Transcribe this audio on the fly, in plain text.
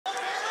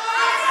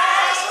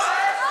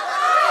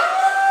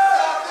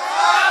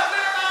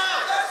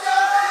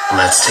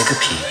Let's take a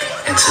peek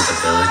into the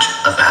village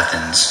of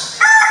Athens.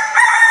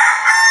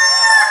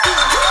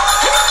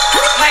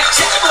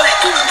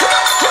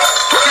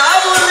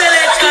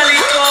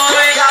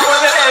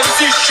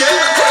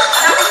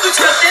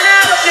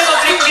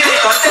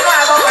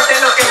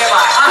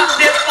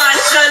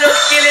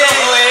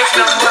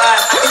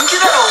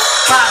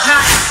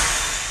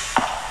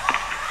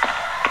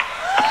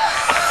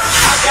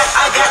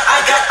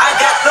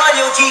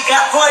 I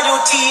got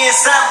royalty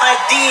inside my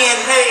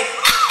DNA.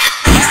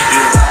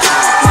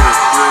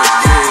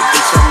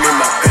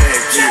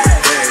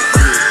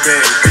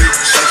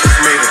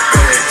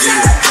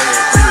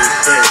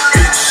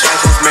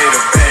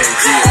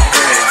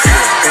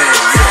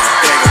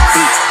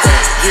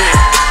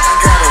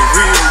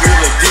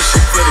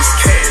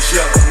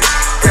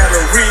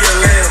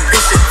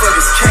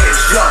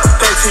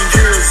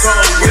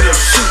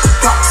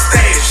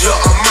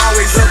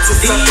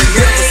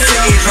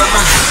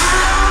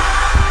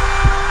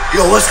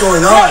 Yo, what's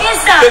going on? What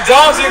is that? The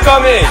dogs are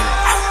coming!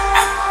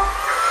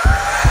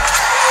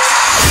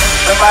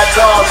 Where my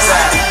dogs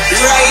at?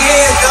 Right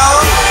here,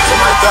 dog. Where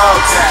my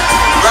dogs at?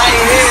 Right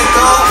here,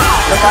 dog.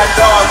 Where my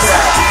dogs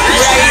at?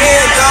 Right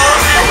here,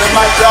 dog. Where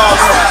my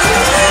dogs at?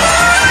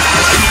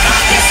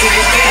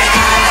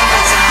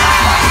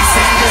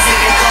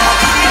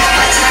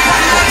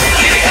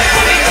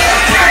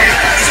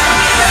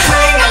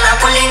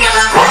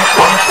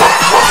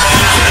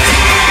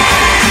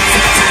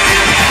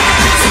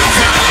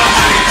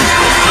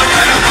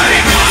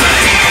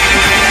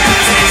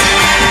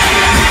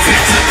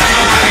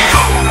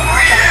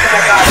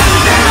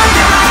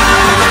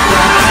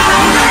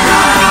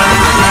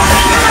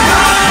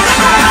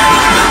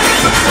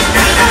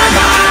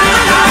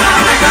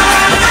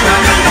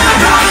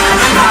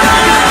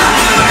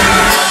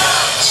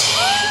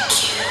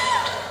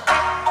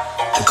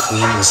 The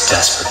queen was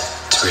desperate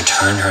to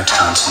return her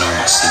town to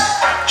normalcy.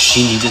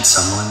 She needed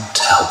someone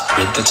to help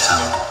rid the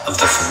town of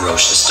the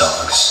ferocious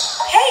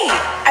dogs. Hey,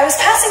 I was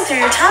passing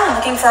through your town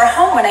looking for a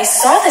home when I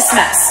saw this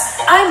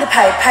mess. I'm the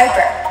Pied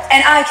Piper,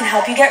 and I can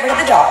help you get rid of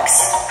the dogs.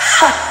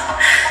 Ha!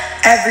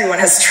 Everyone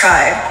has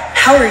tried.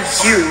 How are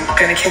you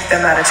gonna kick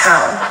them out of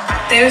town?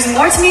 There's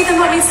more to me than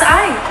what meets the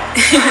eye.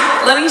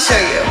 Let me show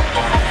you.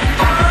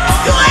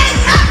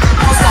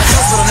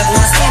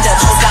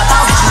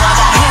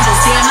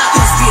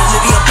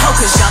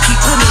 Y'all keep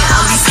putting me in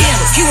all these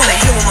scandals. You wanna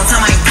hear one more time,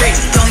 I ain't ready.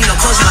 Don't need no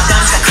closure, my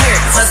diamonds got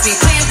clarity. Must be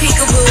playing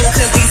peekaboo,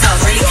 cause these hoes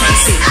really can't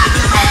see.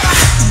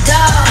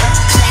 Dog,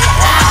 play it,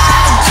 I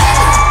get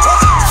it.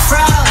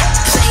 Frog,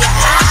 play it,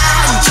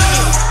 I get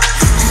it.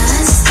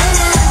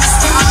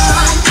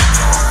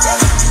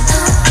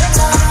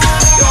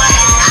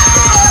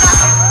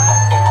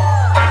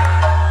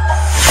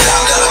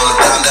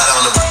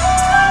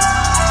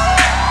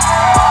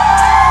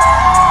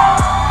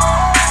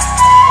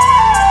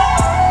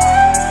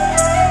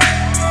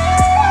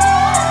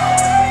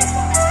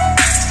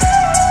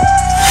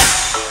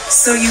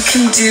 So you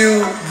can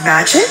do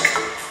magic?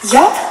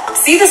 Yup,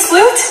 see this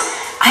flute?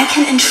 I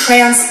can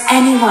entrance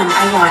anyone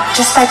I want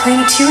just by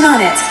playing a tune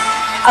on it.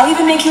 I'll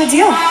even make you a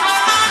deal.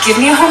 Give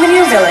me a home in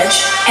your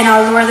village, and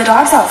I'll lure the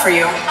dogs out for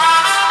you.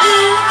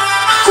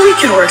 We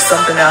can work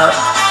something out.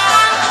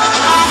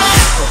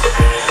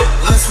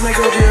 Let's make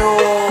a deal.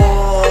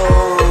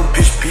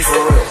 Bitch, be for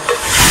real.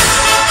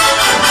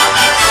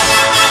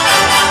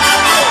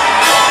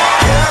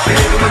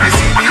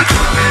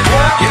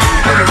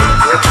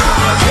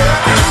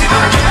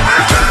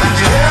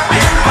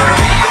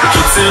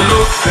 तुझसे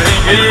लोग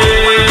कहेंगे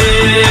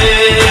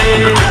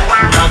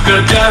ना कर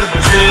प्यार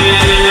मुझे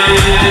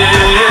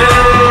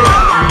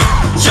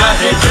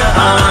चाहे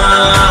जहाँ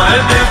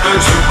दिल को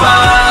छुपा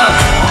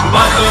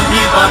बातों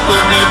ही बातों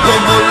में तो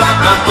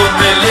मुलाकातों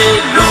में ले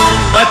लूं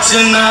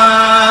बचना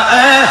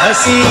ऐ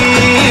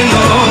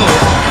हसीनों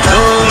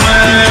तो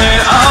मैं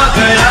आ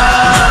गया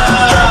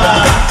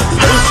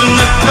हुस्न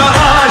का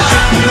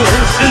आशिक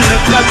हुस्न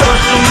का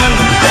दुश्मन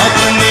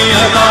अपनी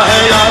अदा है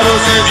यारों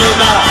से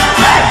जुदा.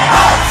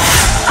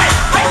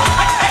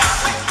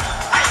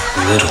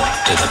 Little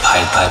did the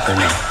Pied Piper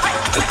know,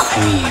 the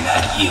queen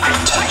had evil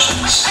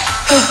intentions.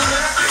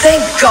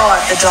 Thank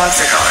God the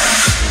dogs are gone.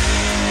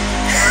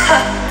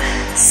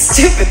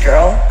 Stupid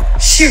girl.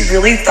 She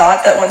really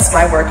thought that once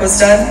my work was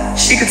done,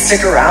 she could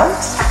stick around?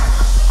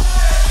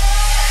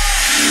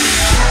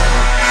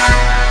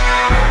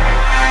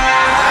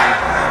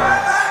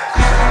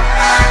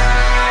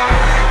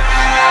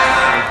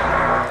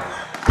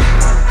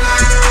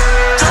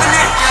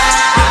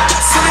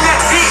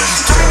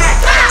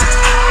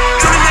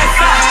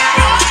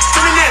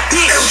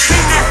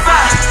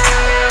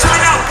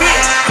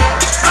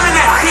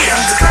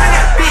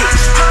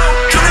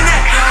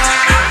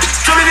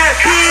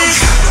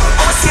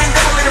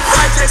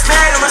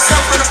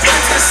 Myself in the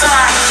front to the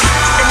side,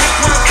 and make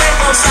one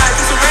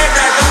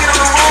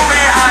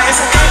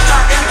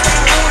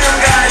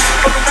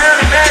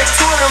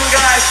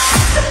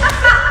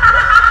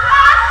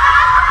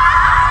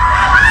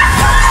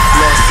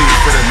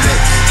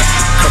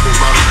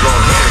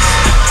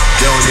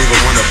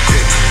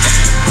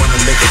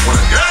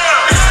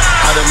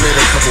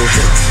Triple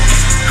hits,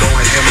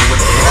 going hammer with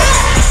the rock.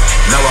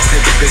 Now I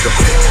think the bigger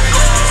picture.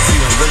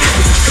 See, I'm really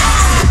with the shot.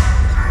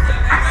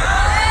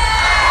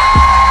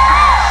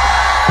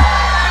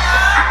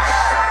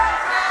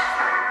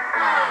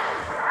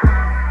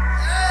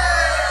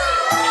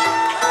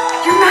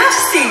 Your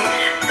Majesty,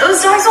 those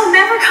dogs will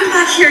never come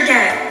back here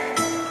again.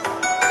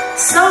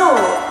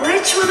 So,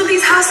 which one of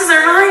these houses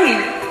are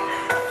mine?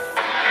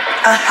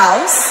 A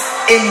house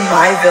in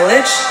my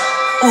village?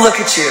 Look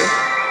at you.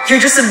 You're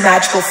just a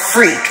magical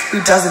freak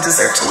who doesn't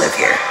deserve to live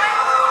here.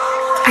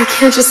 I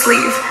can't just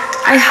leave.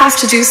 I have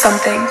to do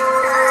something.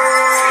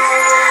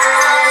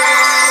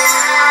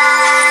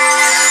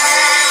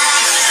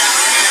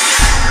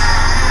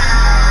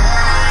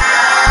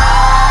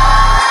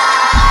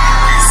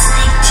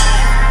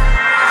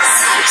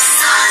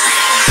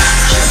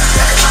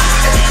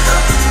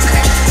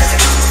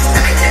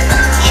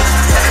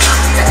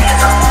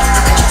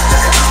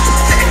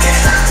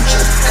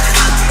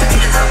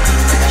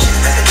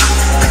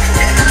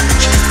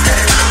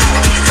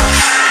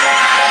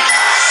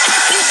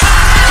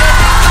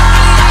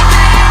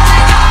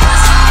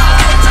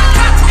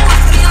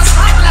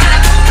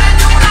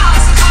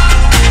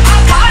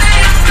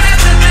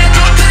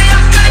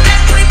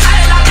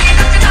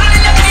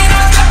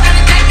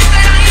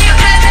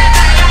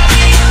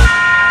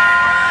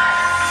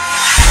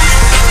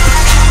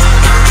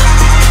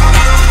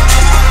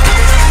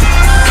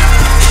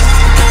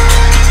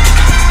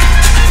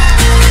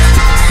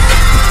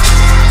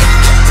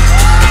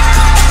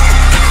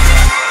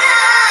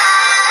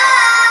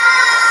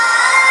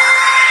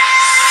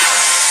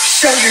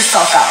 Show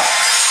yourself out.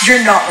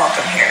 You're not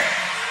welcome here.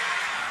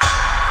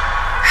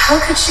 How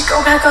could she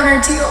go back on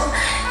her deal?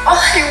 All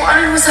I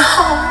wanted was a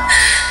home.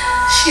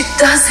 She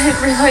doesn't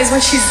realize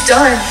what she's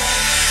done.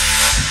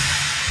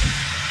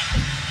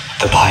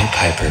 The Pied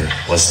Piper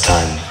was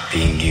done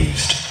being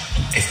used.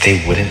 If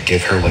they wouldn't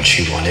give her what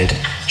she wanted,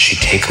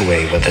 she'd take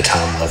away what the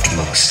town loved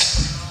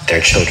most,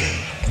 their children.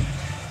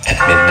 At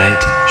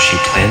midnight, she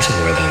planned to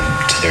lure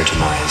them to their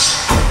demise.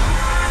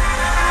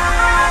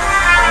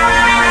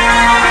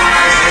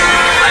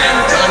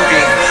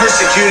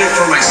 Persecuted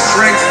for my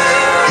strength.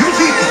 You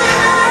people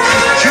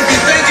should be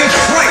thanking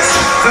Christ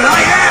that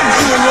I am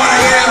doing what I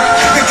am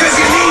because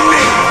you need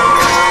me.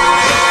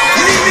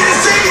 You need me to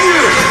save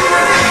you.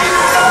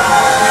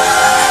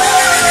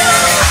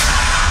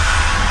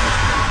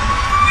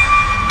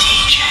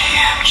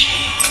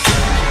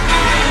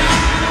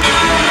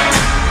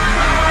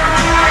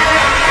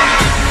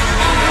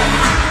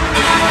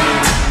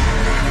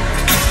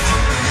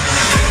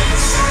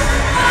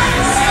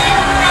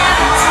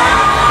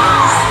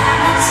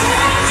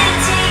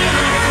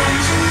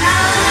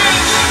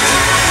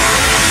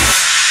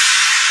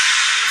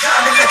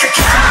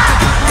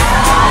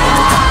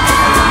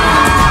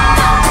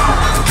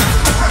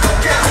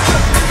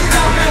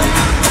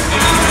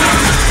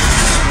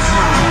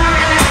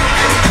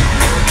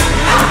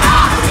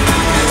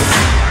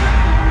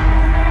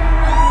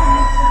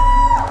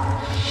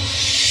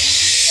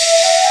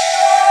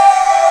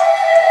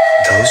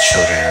 Those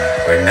children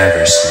were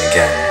never seen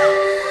again.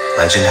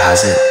 Legend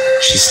has it,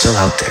 she's still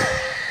out there,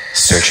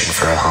 searching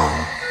for a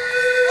home.